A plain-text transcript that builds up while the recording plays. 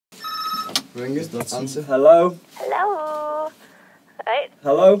Ring it. Answer. Hello. Hello. Right.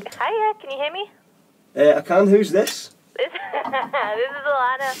 Hello. Hiya, can you hear me? I can. Who's this? This is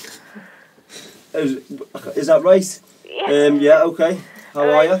Alannah. Is that right? Yeah. Yeah. Okay. How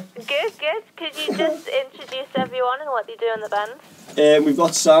are you? Good, good. Could you just introduce everyone and what they do in the band? We've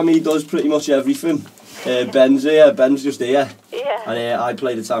got Sam. He does pretty much everything. Ben's here. Ben's just here. Yeah. And I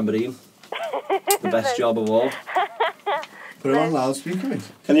play the tambourine. The best job of all. Put him on loudspeaker,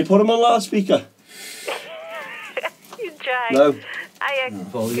 mate. Can you put him on loudspeaker? You try. No. Hiya,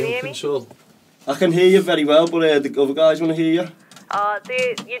 can you hear me? I can hear you very well, but the other guys want to hear you. Oh,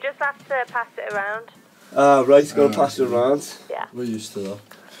 you just have to pass it around. Ah, right. Got to pass it around. Yeah. We're used to that.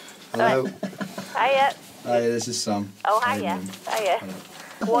 Hello. Hiya. Hi, this is Sam. Oh, hiya. Hiya.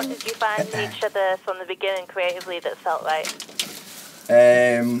 What did you find in each other from the beginning creatively that felt right?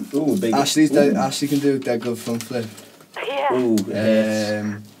 Ooh, big. Ashley can do a dead good front flip. Yeah.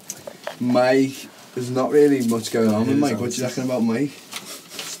 Ooh, Mike, there's not really much going on with Mike. What do you reckon about Mike?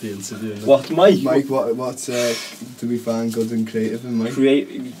 It's the interview. What, Mike? Mike, what do we find good and creative in Mike? The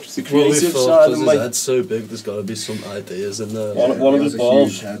Well, creative we side thought of his Mike. head's so big, there's got to be some ideas in there. One of his balls.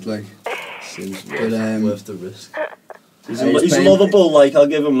 Huge head, like. Seems But, worth the risk. He's lovable, like, I'll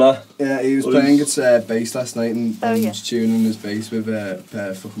give him that. Yeah, he was Well, playing bass last night and yeah. was tuning his bass with a pair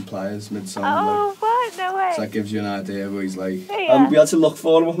of fucking pliers mid-song. Oh, what? No way. So that gives you an idea where he's like. Yeah. And we had to look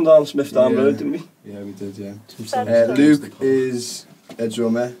for him up and down Smith Down Yeah. Road, didn't we? Yeah, we did, yeah. That's Luke is a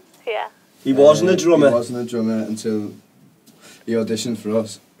drummer. Yeah. He wasn't a drummer. He wasn't a drummer until he auditioned for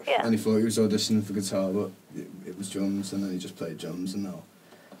us. Yeah. And he thought he was auditioning for guitar, but it was drums, and then he just played drums, and now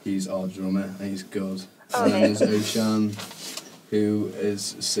he's our drummer, and he's good. Oh, and then nice. there's Oshan, who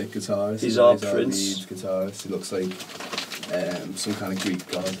is a sick guitarist. He's our lead prince. guitarist. He looks like some kind of Greek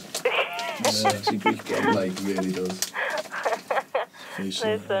god. Sexy Greek guy. Like, really does. Listen.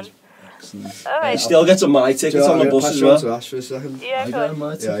 Excellent. He Alright. still gets a my ticket on the bus as well. To Ash for a second. Yeah, I go got on.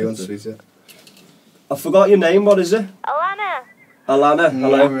 my Yeah, he wants to ticket. speak to I forgot your name, what is it? Alannah. Alannah,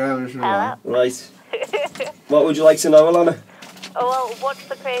 hello. Hello. Right. What would you like to know, Alannah? Oh, well, what's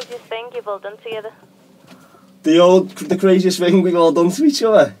the craziest thing you've all done together? The craziest thing we've all done to each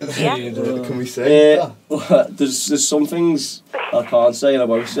other? Yeah. Can we say that? There's some things I can't say and I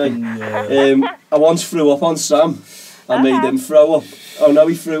won't say. Yeah. I once threw up on Sam. I made him throw up. Oh no,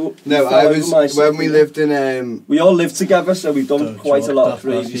 he threw. No, fell I over was my when we lived in We all lived together, so we've done quite a lot of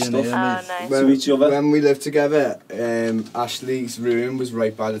crazy stuff Oh, nice. to each other. When we lived together, Ashley's room was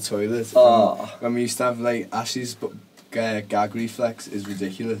right by the toilet. Ah. When we used to have like Ashley's gag reflex is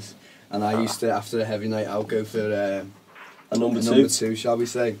ridiculous, and I used to after a heavy night out go for A a number number 2. 2, shall we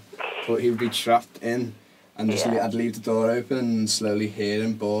say? But he would be trapped in, and just Yeah. I'd leave the door open and slowly hear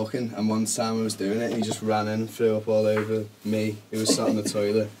him barking. And one time I was doing it, and he just ran in and threw up all over me. He was sat on the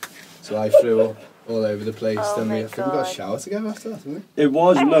toilet, so I threw up all over the place. Oh then my I think we got a God. shower together after that, didn't we? It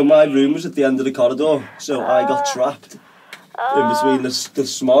was no, my room was at the end of the corridor, so I got trapped in between the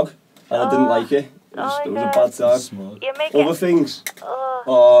smog, and I didn't like it. It was a bad time. Smart. You're making... Other things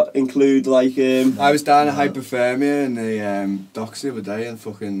Oh, include like I was down at hypothermia in the docks the other day and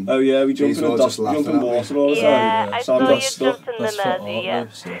fucking. oh yeah, we jumped These in all the just laughing jumping at me. water all the time. yeah, I Sam saw got you stuck. jumped in the That's for mud, art, yeah.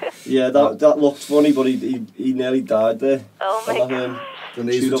 so. Yeah, that looked funny, but he nearly died there. Oh my And, God. And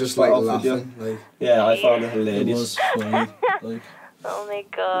these chewed were up just flat like off video. laughing. Like, Yeah, I found it It hilarious. was funny. Like, Oh my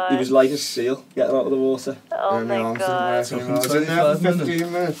God. He was like a seal getting out of the water. Oh my arms didn't God. work anymore. I was in there for 25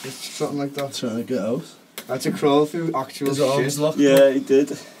 15 minutes, just something like that. trying to get out. I had to crawl through actual His arms shit. locked Yeah, up. he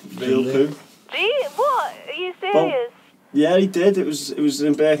did. Real poo. Gee, what? Are you serious? Yeah, he did. It was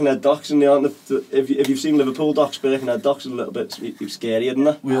in Birkenhead Docks, and they aren't if you've seen Liverpool Docks, Birkenhead Docks is a little bit scarier than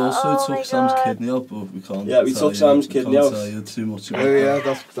that. We also Oh my took Sam's God. kidney out, but we can't. Yeah, we tell took Sam's we kidney can't out. tell you too much about Oh yeah,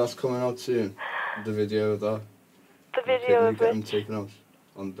 that. that's coming out soon. The video of that. The video of Getting it. taken out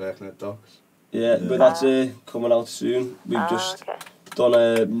on Birkenhead Docks. Yeah, but that's coming out soon. We've just Okay. done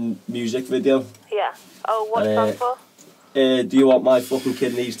a music video. Yeah. Oh, what's that for? Do you want my fucking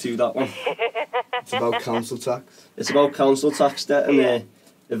kidneys too? That one. It's about council tax. It's about council tax debt and Yeah.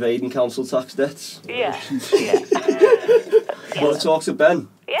 evading council tax debts. Yeah. Yeah. Want to talk to Ben?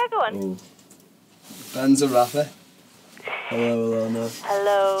 Yeah, go on. Oh. Ben's a rapper. Hello, Alannah.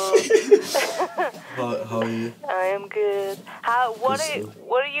 Hello. How are you? I am good. What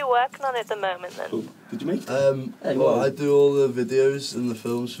are you working on at the moment then? Oh, did you make? Hey, Well, what? I do all the videos and the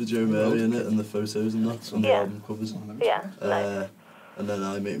films for Joe Mary in it, and the photos and that on the Yeah. album covers. Yeah. Nice. And then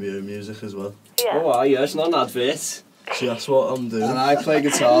I make my own music as well. Yeah. Oh, yeah, it's not an advert. So that's what I'm doing. And I play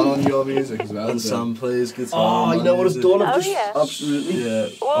guitar on your music as well. And so- Sam plays guitar. Oh, on you my know what I've music. done? I've Oh, just yeah. absolutely. Yeah.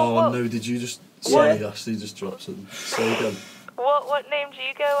 Whoa, Oh whoa. no, did you just? Yeah. Sorry, Ashley just dropped something. Say again. What name do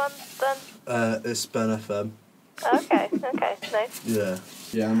you go on then? It's Ben FM. Okay, nice. Yeah.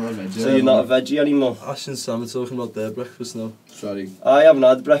 Yeah, I'm not a veggie. So you're not a veggie anymore? Ash and Sam are talking about their breakfast now. Sorry. I haven't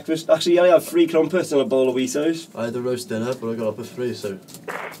had breakfast. Actually, I had 3 crumpets and a bowl of Wheatos. I had a roast dinner, but I got up at 3, so...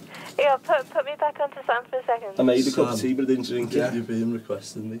 Yeah, put me back onto Sam for a second. I made a cup of tea, but I didn't drink it. Yeah. You're being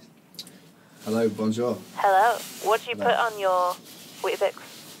requested, mate. Hello, bonjour. Hello. What do you put on your Weetabix?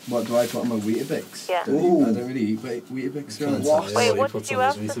 What do I put on my Weetabix? Yeah. I don't really eat Weetabix. What? Wait, what did you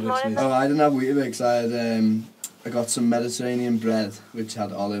have this morning? Oh, I didn't have Weetabix. I got some Mediterranean bread which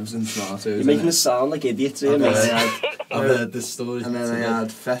had olives and tomatoes. You're making us sound like idiots here, And then mate. I I've heard this story. and then I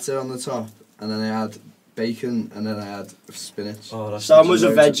had feta on the top, and then I had bacon, and then I had spinach. Oh, that's Sam was a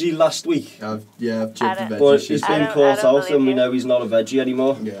veggie last week, I've jibbed the don't- veggie but shit. he's I been don't- caught I don't out and we believe know you. he's not a veggie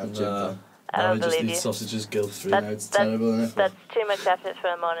anymore. Yeah, I've jibbed Nah. I Now don't I just believe eat you. sausages guilt-free. that. No, it's terrible, isn't it? That's too much effort for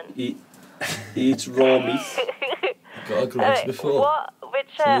a morning. He eats raw meat. Got a grudge Alright, before. which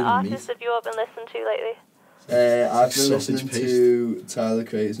It's all artists meat. have you all been listening to lately? I've been Sausage listening paste. to Tyler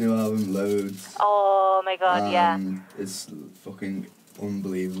Creator's new album, Loads. Oh my god, yeah. It's fucking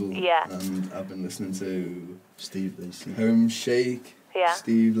unbelievable. Yeah. And I've been listening to Steve Lacey. Home Shake. Yeah.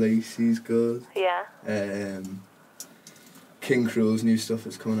 Steve Lacey's good. Yeah. King Cruel's new stuff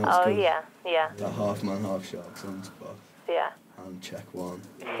that's coming out. Oh good. yeah, yeah, That Half Man, Half Shark song's boss. yeah, And Check One.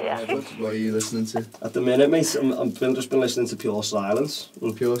 yeah. What are you listening to? At the minute, mate, I've just been listening to Pure Silence.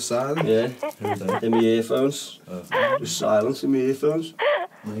 Pure Silence? Yeah, in my earphones. Just silence in my earphones.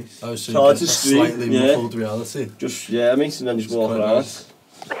 Nice. Oh, so It's hard you to get a stream, slightly yeah. muffled reality. Just, yeah, mate, and then just walk quite around. nice.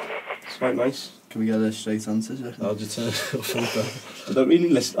 It's quite nice. Can we get a straight answer, Jack? How'd you turn it off like that? I don't really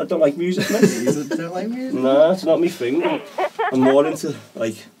listen, I don't like music, mate. You don't like music? Nah, it's not my thing. I'm more into,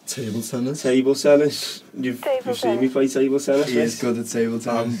 like, Table tennis. table tennis. You've Table seen me tennis. play table tennis, He is good at table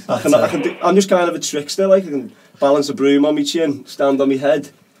tennis. I'm just kind of a trickster, like, I can balance a broom on my chin, stand on my head.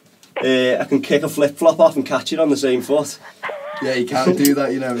 I can kick a flip-flop off and catch it on the same foot. Yeah, you can't do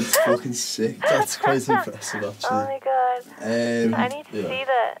that, you know, it's fucking sick. That's quite impressive, Oh actually. my god. I need to yeah. see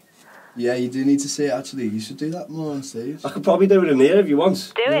that. Yeah, you do need to see it, actually. You should do that more on stage. I could probably do it in here if you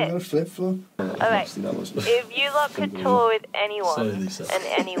want. Do You it. got a flip-flop. Alright. That was If you lot could tour with anyone Sorry, Lisa. and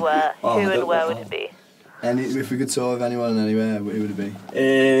anywhere, Oh, who I and don't where know. would it be? If we could tour with anyone anywhere, who would it be?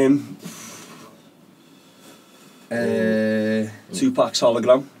 Tupac's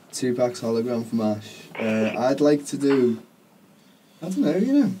hologram. Tupac's hologram from Ash. I'd like to do... I don't know,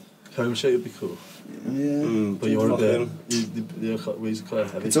 you know. Home shake would be cool. Yeah. But you're a bit... Fucking- You're quite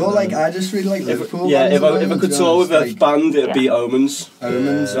heavy. It's all like, I just really like Liverpool. Yeah, bands if I alone, could to be tour with honest, a band, it'd be Yeah. Omens.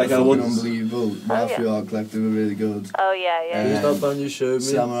 Omens, Yeah. Like, I fucking wouldn't- unbelievable. Mafia Art Collective were really good. Oh yeah, yeah. Who's Yeah. that band you showed me?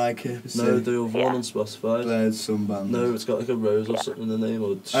 Samurai Kip. No, the other Yeah. one on Spotify. There's some band. No, it's got like a rose or something in the name.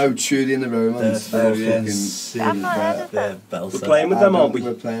 Or Oh, Trudy and the Romance. They're They're yeah. fucking... I've not heard of They're them. belter. We're playing with them, aren't we?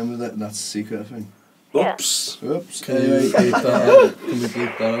 We're playing with it, that's a secret, I think. Yeah. Oops. Oops. Can you bleep that out? Can we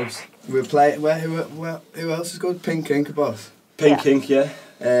bleep that out? We're playing... Who else is good? Pink Ink, boss. Pink Yeah. Ink, yeah.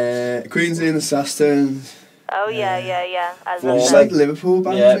 Queensley and the Sasstones. Oh yeah, yeah, yeah. I Well, love Just them. like Liverpool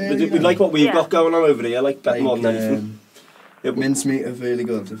bands, Yeah, really, we like what we've Yeah. got going on over here, like, better more than anything. Yeah, but- Mincemeat are really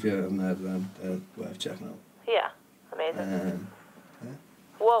good, if you haven't heard of them. They're worth checking out. Yeah, amazing. Um,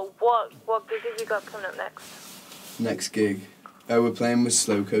 What gig have you got coming up next? next gig. We're playing with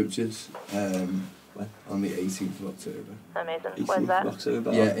Slow Coaches on the 18th of October. Amazing. Where's that?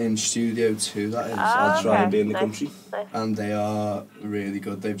 October. Yeah, in Studio 2, that is. Ah. I'll try and be in the Nice. country. Nice. And they are really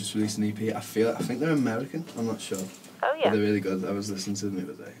good. They've just released an EP. I think they're American. I'm not sure. Oh But yeah. they're really good. I was listening to them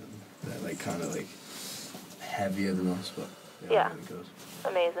the other day. And they're like kind of like heavier than us, but they're Yeah. really good.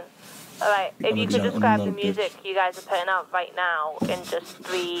 Amazing. Alright, if I'm you a could gentleman, describe not the a bitch. music you guys are putting out right now in just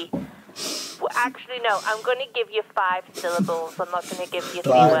 3... Well, actually, no, I'm going to give you 5 syllables. I'm not going to give you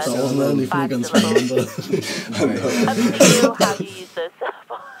 3 Five words. syllables. Only from 5 against syllables. Remember. Up to you how you use those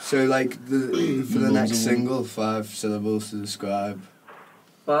syllables. So like for the next single, 5 syllables to describe.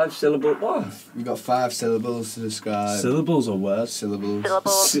 5 syllable, what? We've got 5 syllables to describe. Syllables or words? Syllables.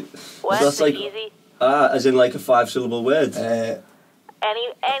 Syllables. Si- Words that's are like- easy. as in like a 5-syllable word.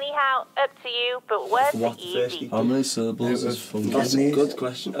 Anyhow, up to you, but words are What, easy. thirsty? How many syllables is funky? That's a Kidneys. good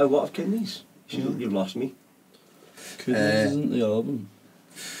question. Oh, what have kidneys? You've lost me. Kidneys isn't the album.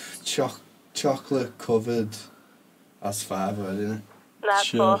 Chocolate covered. That's 5 words, isn't it? That's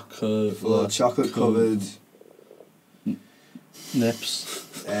 4. For chocolate covered.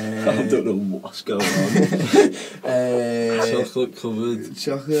 Nips. I don't know what's going on. Chocolate covered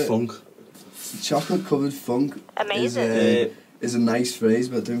Chocolate. funk. Chocolate covered funk. Amazing. Is a nice phrase,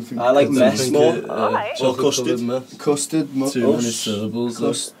 but I don't think. I like it's- mess more. Alright. Or custard. Chocolate mess. Custard. Too many syllables.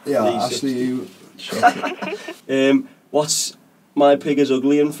 though. Yeah, Decent. actually, you. Chocolate. What's My pig is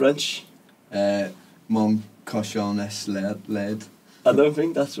ugly in French. Mon cochon est laid. I don't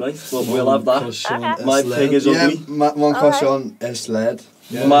think that's right, but we'll have that. Okay. My pig is ugly. Yeah, mon cochon est laid.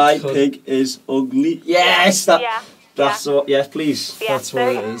 Yeah. My pig is ugly. Yes, that. Yeah. That's what. Yes, please. Yeah, That's what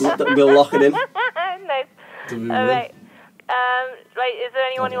it is. We'll lock it in. Nice. Do we All win? right. Right. Is there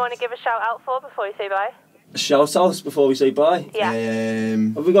anyone you want to give a shout out for before you say bye? Shout out before we say bye. Yeah.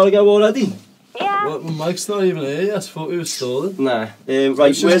 Have we got to go already? Yeah. Well, Mike's not even here yet. I thought we were stalling. Nah.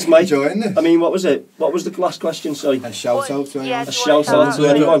 Right, where's Mike? Join it. I mean, what was it? What was the last question? Sorry. A shout out to anyone. Yeah, A do you want shout out to yeah.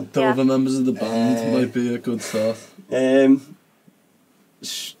 anyone. The other members of the band Uh, might be a good start. Oh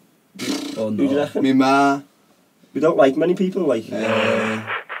Who do you no. reckon? Me ma, We don't like many people, like.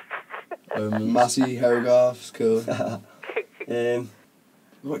 Massey Hogarth's cool.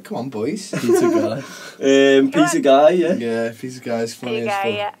 What, come on, boys. Peter Guy. Peter Guy, yeah. Yeah, if he's a guy's funny Big as guy,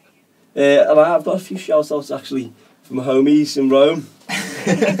 fuck. yeah. And I've got a few shout outs actually from homies in Rome.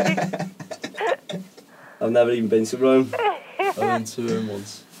 I've never even been to Rome. I went to him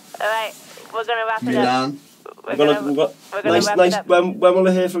once. All right. We're gonna wrap it up. Milan. We're gonna Nice, wrap nice. it up. When will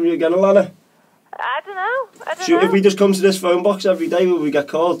I hear from you again, Alannah? I don't know. I don't Should, know. if we just come to this phone box every day, will we get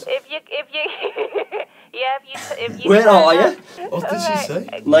called? If you, yeah, if you. Where are you? What did she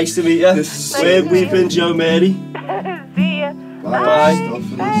say? Nice to meet you. This is We've been Joe Mary. See ya. Bye.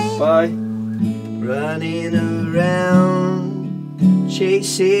 Bye. Running around,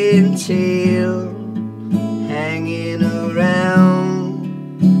 chasing tail, hanging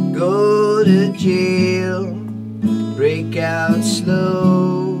around, go to jail, break out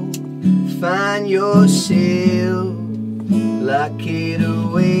slow, find yourself, lock it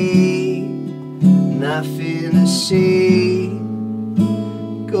away, nothing to say,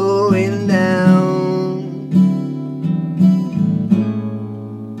 going down,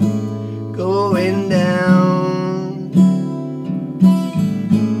 going down,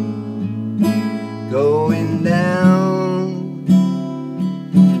 going down,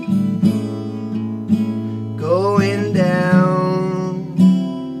 going down.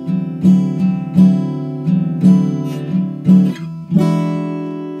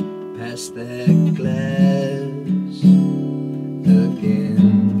 Past that glass again.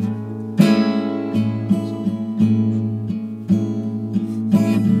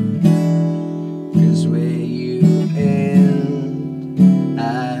 Cause where you end,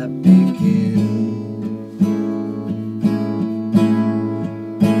 I begin.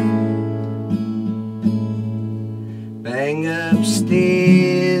 Bang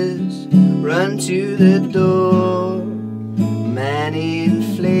upstairs, run to the door, man in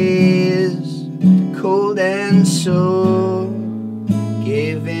flares, cold and sore.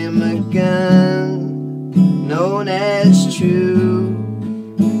 Give him a gun, known as true.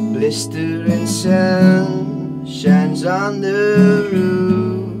 Blistering sun shines on the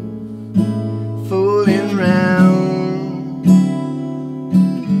roof, fooling round,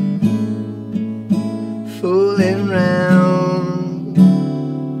 fooling round,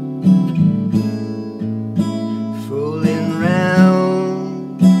 fooling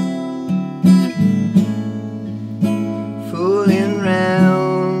round, fooling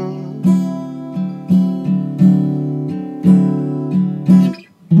round.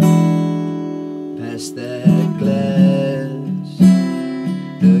 Past that glass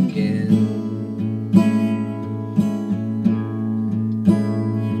again.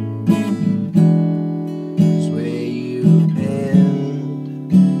 It's where you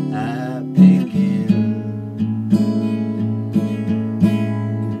end, I begin.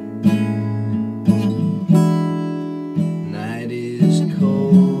 Night is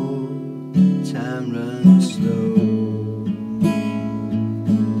cold, time runs slow.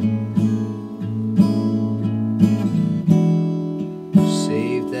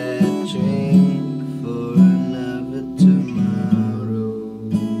 Save that drink for another tomorrow.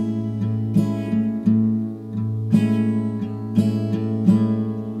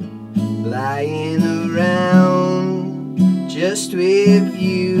 Lying around just with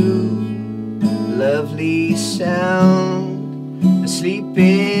you, lovely sound, asleep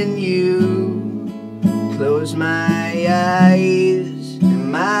in you. Close my eyes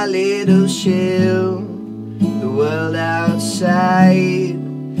in my little shell. The world outside,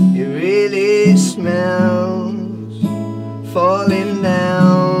 it really smells, falling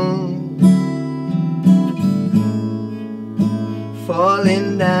down,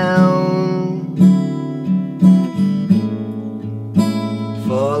 falling down,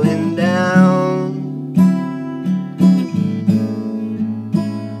 falling down,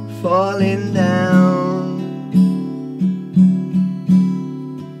 falling down.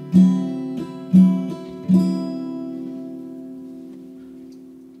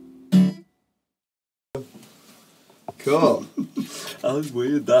 Cool. That was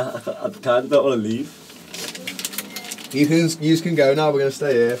weird, that. I kind of don't want to leave. You can go now, we're going to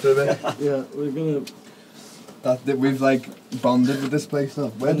stay here for a bit. Yeah, we're gonna. We've like bonded with this place now.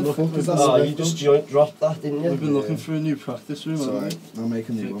 Where the fuck is that? Oh, space you just gone? dropped that, didn't you? We've been looking for a new practice room. It's haven't alright, I'll make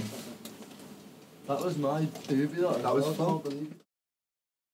a new one. That was my doobie. That was I fun. can't believe it.